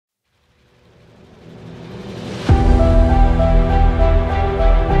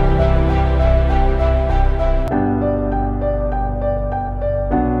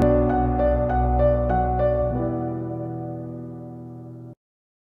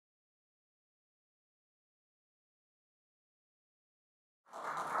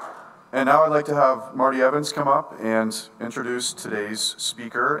And now I'd like to have Marty Evans come up and introduce today's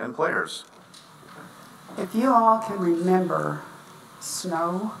speaker and players. If you all can remember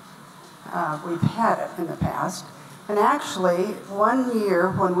snow, we've had it in the past. And actually, one year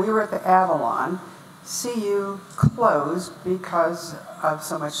when we were at the Avalon, CU closed because of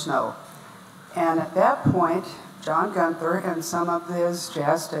so much snow. And at that point, John Gunther and some of his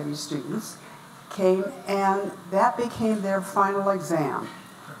jazz studies students came, and that became their final exam.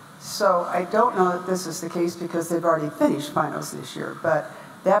 So I don't know that this is the case because they've already finished finals this year, but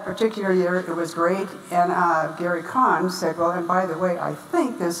that particular year it was great. And Gary Kahn said, well, and by the way, I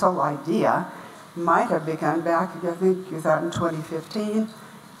think this whole idea might have begun back, I think, in 2015,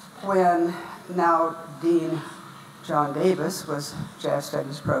 when now Dean John Davis was Jazz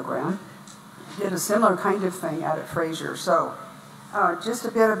Studies program, did a similar kind of thing out at Fraser. So just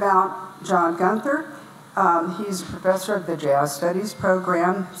a bit about John Gunther. He's a professor of the Jazz Studies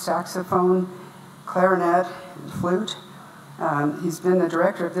program, saxophone, clarinet, and flute. He's been the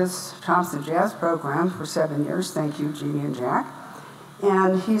director of this Thompson Jazz program for 7 years. Thank you, Jeannie and Jack.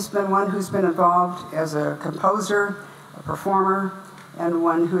 And he's been one who's been involved as a composer, a performer, and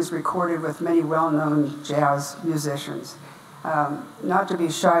one who's recorded with many well-known jazz musicians. Not to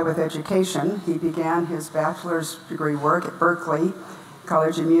be shy with education, he began his bachelor's degree work at Berklee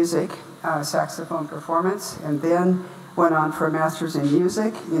College of Music, saxophone performance, and then went on for a master's in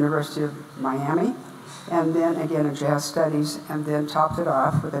music, University of Miami, and then again in jazz studies, and then topped it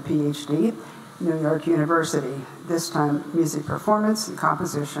off with a PhD, New York University, this time music performance and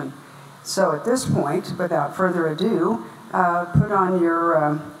composition. So at this point, without further ado, put on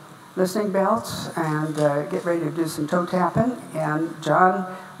your listening belts and get ready to do some toe tapping, and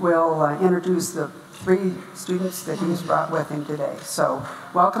John will introduce the 3 students that he's brought with him today. So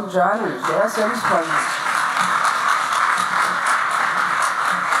welcome, John, and Jazz Studies program.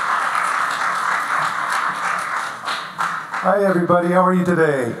 Hi, everybody. How are you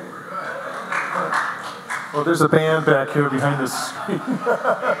today? Well, there's a band back here behind the screen.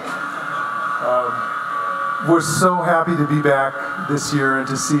 We're so happy to be back this year and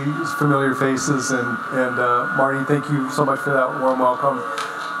to see familiar faces. And Marty, thank you so much for that warm welcome.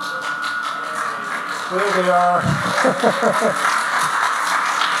 There they are.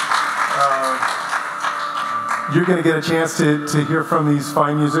 You're going to get a chance to hear from these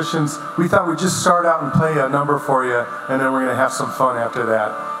fine musicians. We thought we'd just start out and play a number for you, and then we're going to have some fun after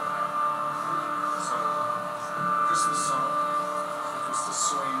that.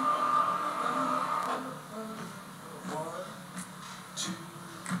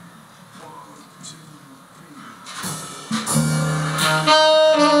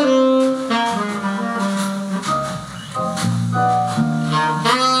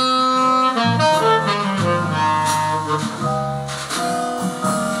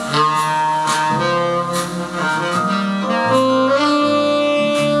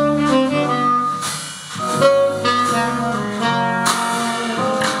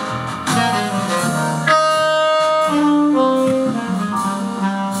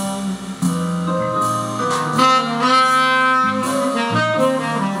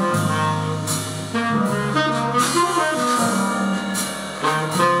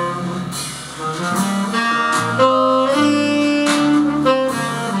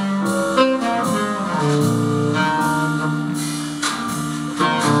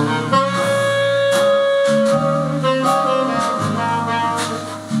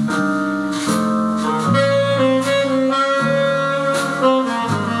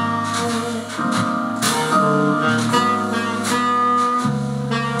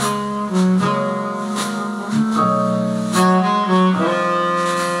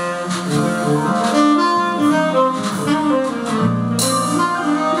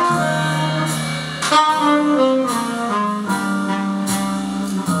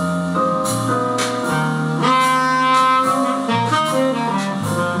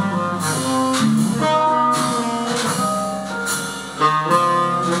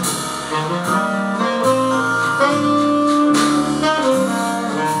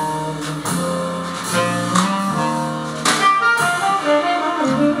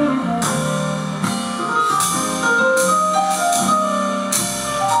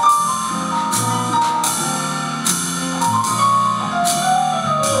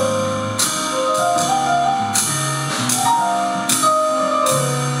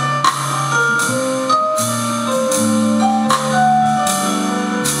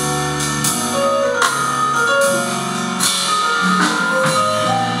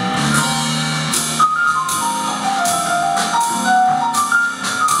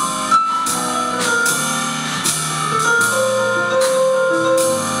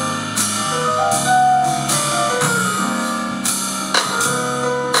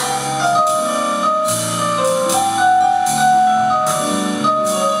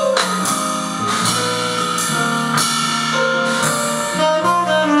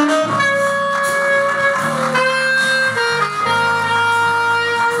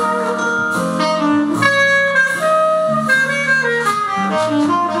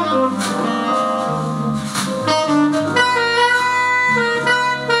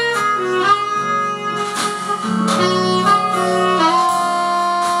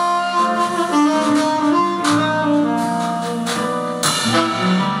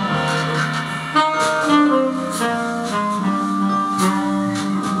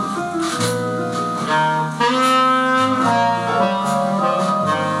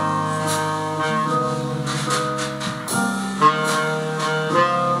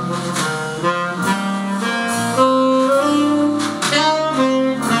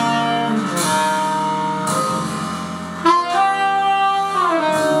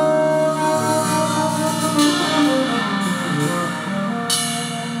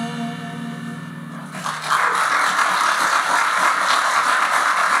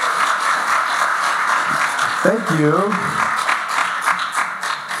 Thank you.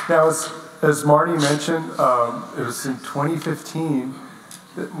 Now, as Marty mentioned, it was in 2015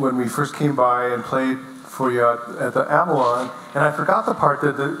 when we first came by and played for you at the Avalon, and I forgot the part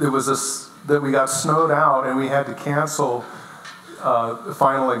that that we got snowed out and we had to cancel the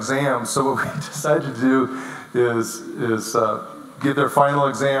final exam. So what we decided to do is give their final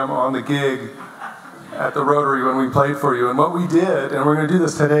exam on the gig at the Rotary when we played for you. And what we did, and we're going to do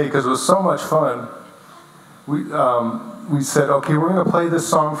this today because it was so much fun, we said, okay, we're going to play this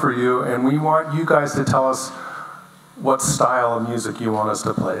song for you, and we want you guys to tell us what style of music you want us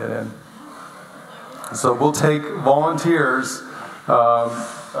to play it in. So we'll take volunteers. We're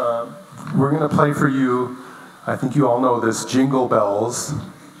going to play for you, I think you all know this, Jingle Bells,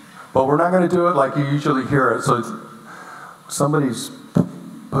 but we're not going to do it like you usually hear it. So somebody's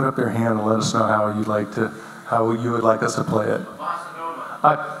put up their hand and let us know how you would like us to play it.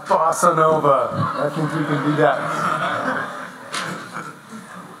 Bossa Nova. I think we can do that.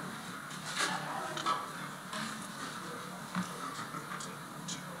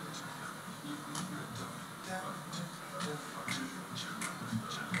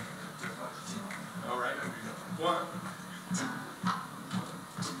 All right. One.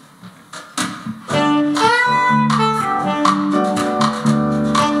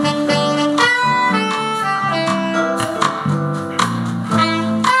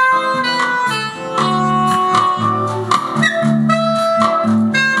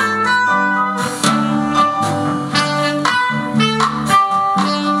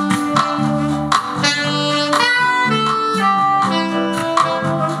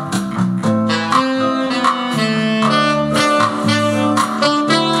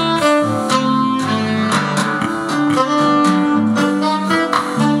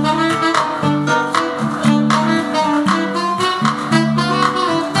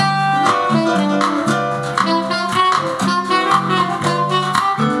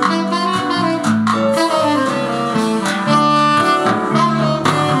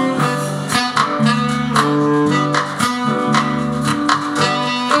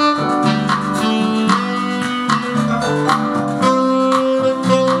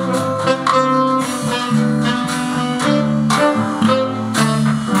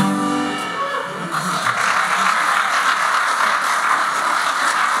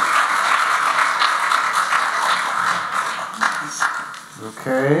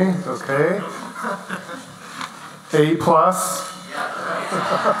 Okay. A plus.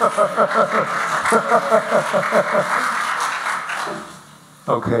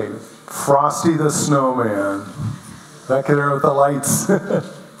 Okay, Frosty the Snowman. Back in there with the lights.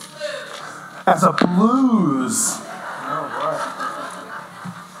 As a blues.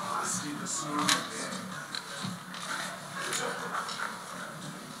 Frosty the Snowman.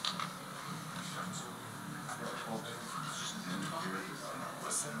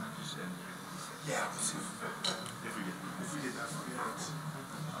 Yeah, if we did that for you.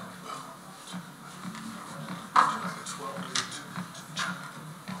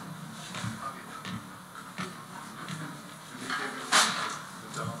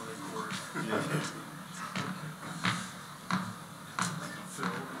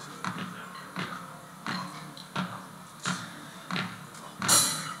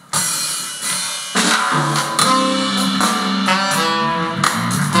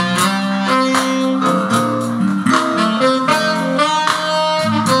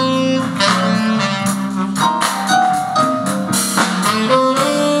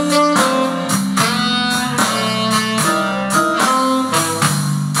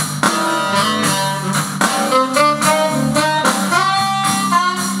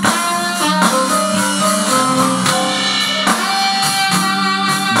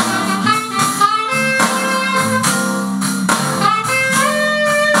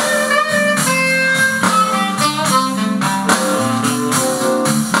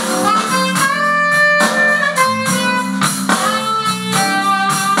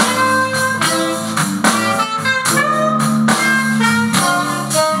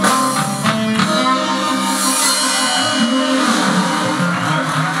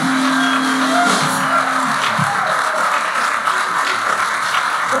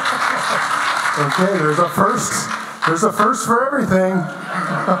 Okay, there's a first. There's a first for everything.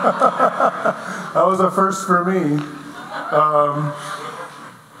 That was a first for me.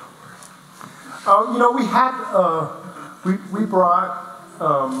 We had we brought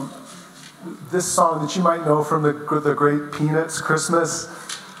this song that you might know from the great Peanuts, Christmas,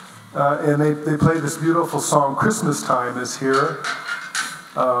 and they played this beautiful song. Christmas Time is here.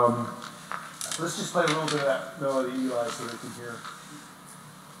 Let's just play a little bit of that melody, Eli, so they can hear.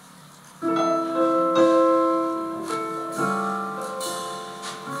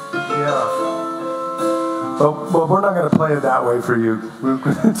 Yeah. Well, we're not going to play it that way for you.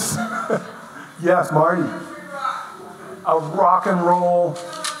 Yes, Marty. A rock and roll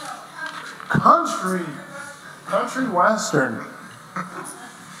country western.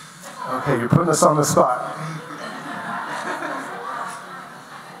 Okay, you're putting us on the spot.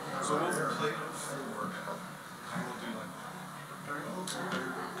 So we'll play it forward. And we'll do like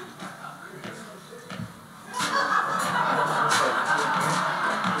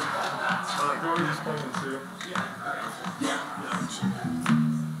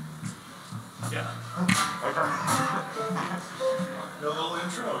a little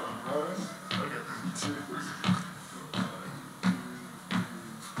intro. Okay.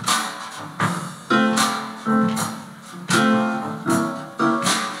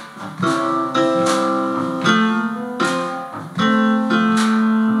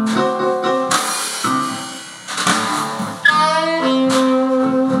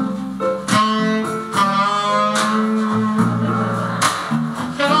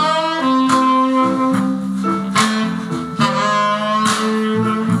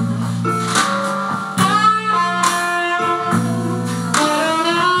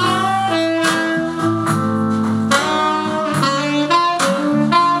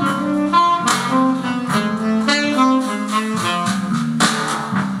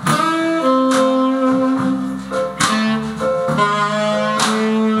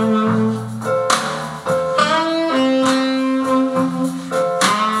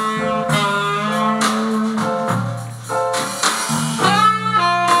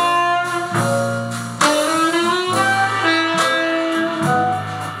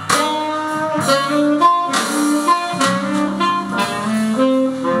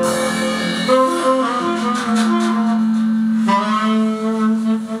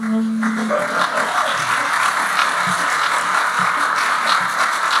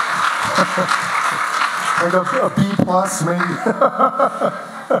 And a B plus, maybe.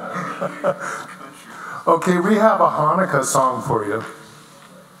 Okay, we have a Hanukkah song for you.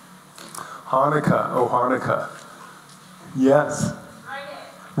 Hanukkah, oh Hanukkah. Yes.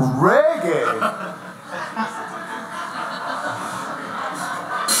 Reggae.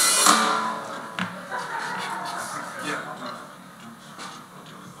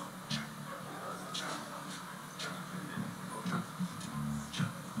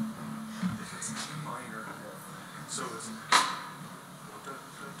 So it's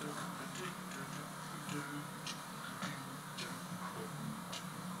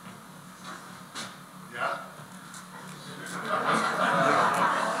yeah.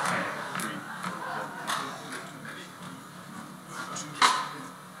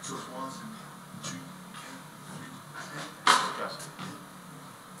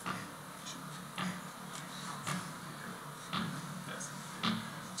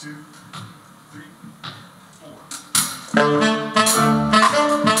 Two, three, four.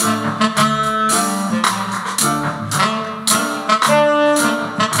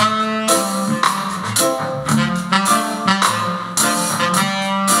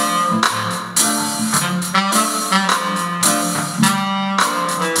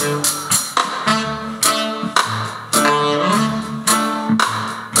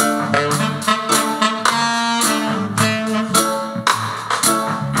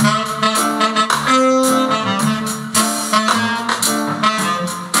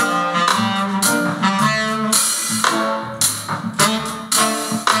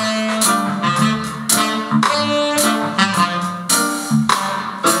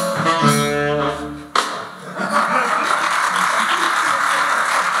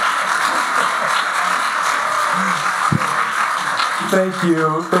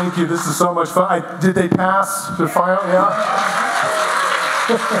 Thank you. This is so much fun. Did they pass the final? Yeah.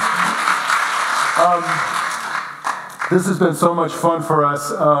 This has been so much fun for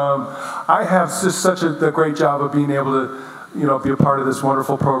us. I have just such a great job of being able to, be a part of this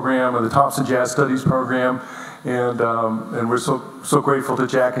wonderful program, of the Thompson Jazz Studies program, and we're so grateful to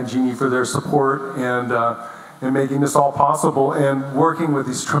Jack and Jeannie for their support, and in making this all possible and working with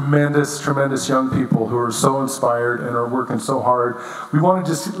these tremendous, tremendous young people who are so inspired and are working so hard. We want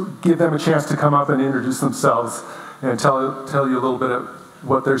to just give them a chance to come up and introduce themselves and tell you a little bit of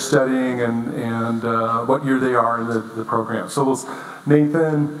what they're studying and what year they are in the program. So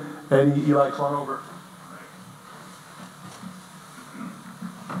Nathan, Eddie, Eli, come on over.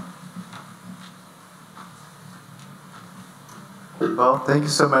 Well, thank you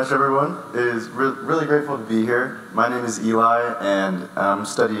so much, everyone. It is really grateful to be here. My name is Eli, and I'm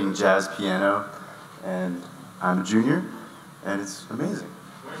studying jazz piano, and I'm a junior, and it's amazing.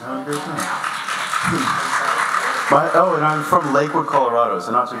 I'm having a great time. Oh, and I'm from Lakewood, Colorado,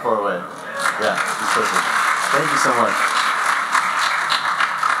 so not too far away. Yeah, it's perfect. Thank you so much.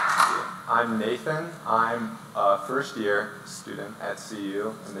 I'm Nathan. I'm a first-year student at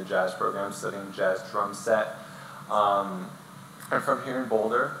CU in the jazz program, studying jazz drum set. I'm from here in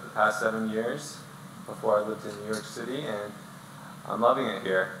Boulder the past 7 years. Before I lived in New York City, and I'm loving it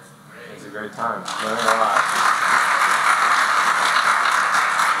here. It's a great time, learning a lot.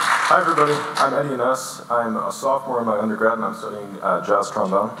 Hi everybody, I'm Eddie Ness. I'm a sophomore in my undergrad and I'm studying jazz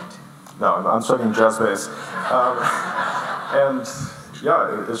trombone. No, I'm studying jazz bass. And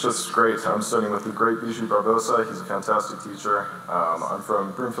yeah, it's just great. I'm studying with the great Bijou Barbosa. He's a fantastic teacher. I'm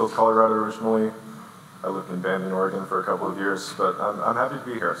from Broomfield, Colorado originally. I lived in Bandon, Oregon for a couple of years, but I'm happy to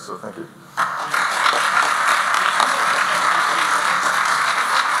be here, so thank you.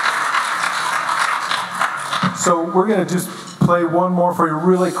 So we're going to just play one more for you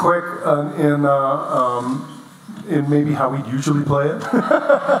really quick in maybe how we usually play it.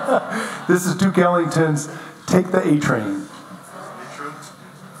 This is Duke Ellington's Take the A Train.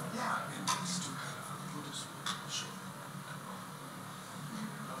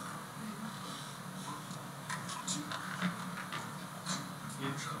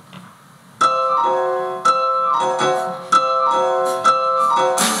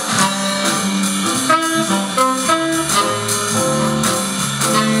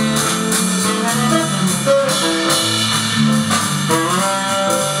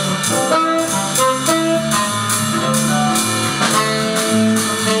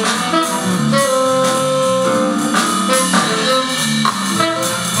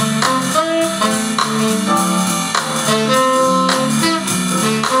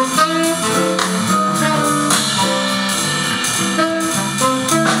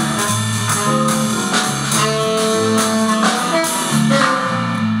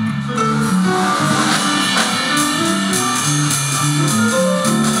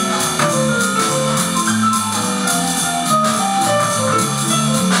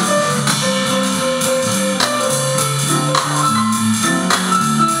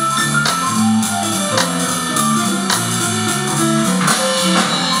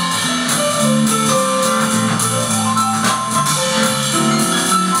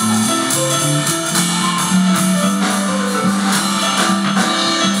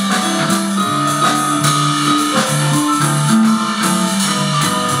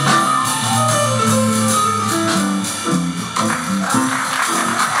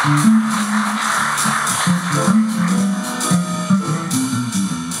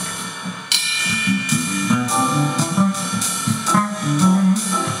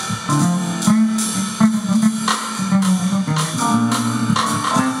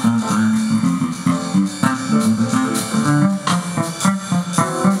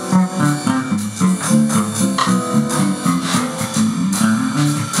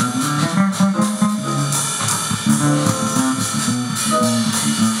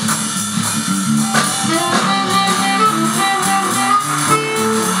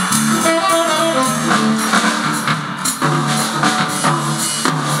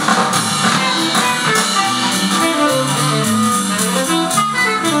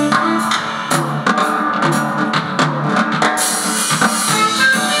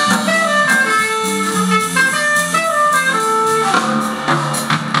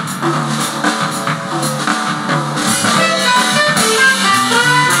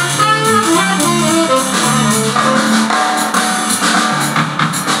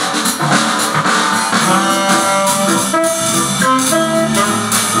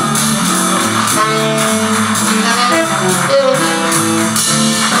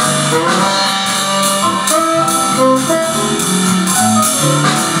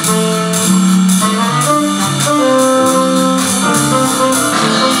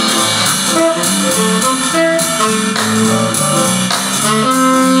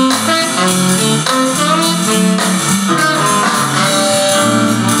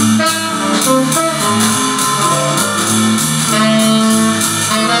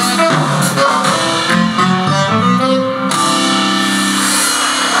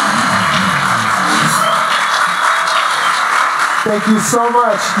 Thank you so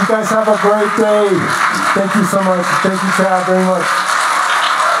much. You guys have a great day. Thank you so much. Thank you, Chad, very much.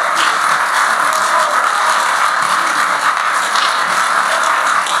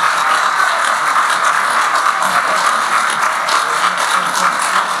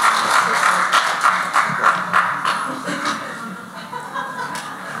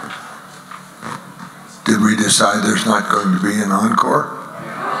 Did we decide there's not going to be an encore?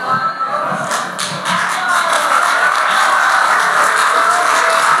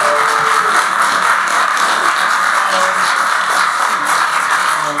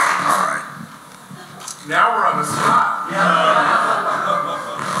 Now we're on the spot.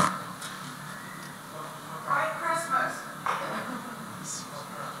 White Christmas.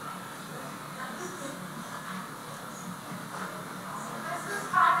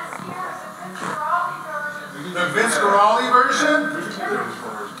 The Vince Guaraldi version?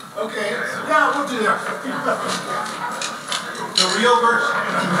 Okay, yeah, we'll do that. The real version.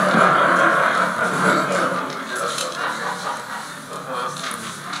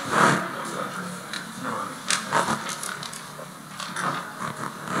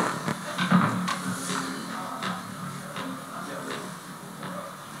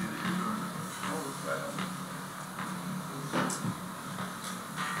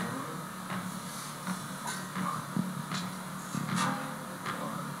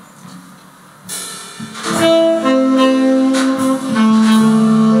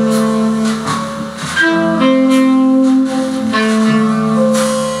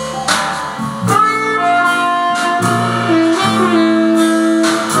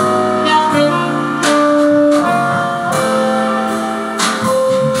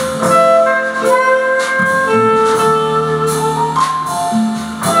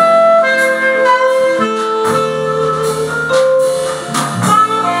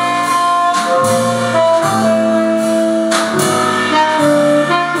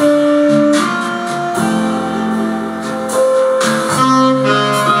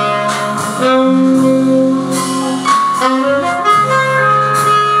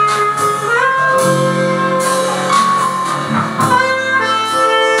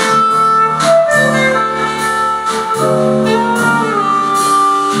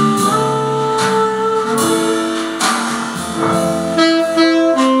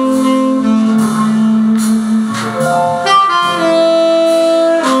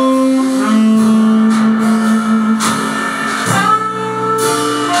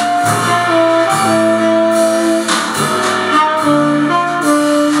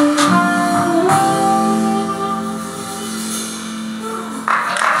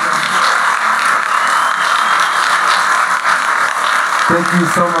 Thank you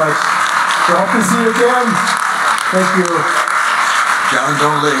so much. We hope to see you again. Thank you. John,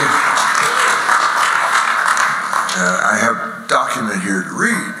 don't leave. I have a document here to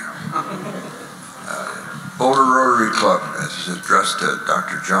read. Boulder Rotary Club, this is addressed to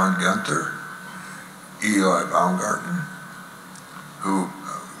Dr. John Gunther, Eli Baumgarten, who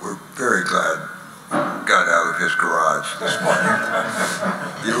we're very glad got out of his garage this morning.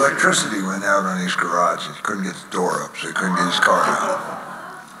 The electricity went out on his garage. He couldn't get the door up, so he couldn't get his car out.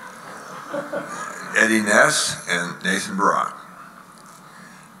 Eddie Ness and Nathan Brock.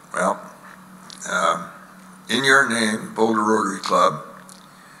 Well, in your name, Boulder Rotary Club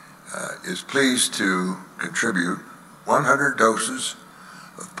is pleased to contribute 100 doses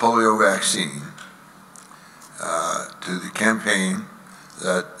of polio vaccine to the campaign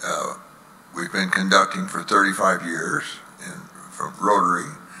that we've been conducting for 35 years from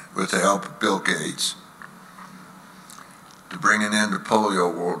Rotary with the help of Bill Gates to bring an end to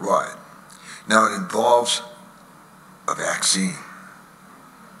polio worldwide. Now it involves a vaccine.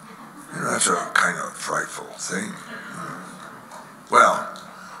 You know, that's a kind of frightful thing. Well,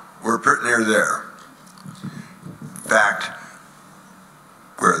 we're pretty near there. In fact,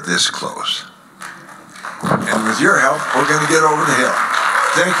 we're this close. And with your help, we're going to get over the hill.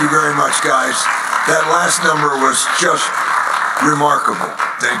 Thank you very much, guys. That last number was just remarkable.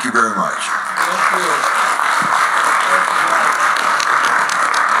 Thank you very much. Thank you.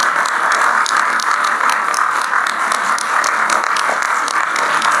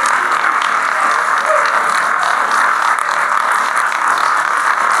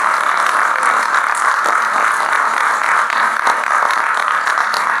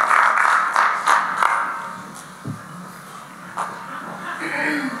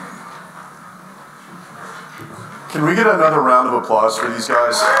 Can we get another round of applause for these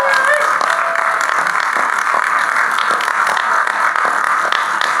guys?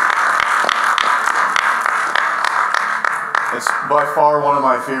 It's by far one of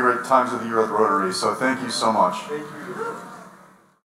my favorite times of the year at the Rotary, so thank you so much. Thank you.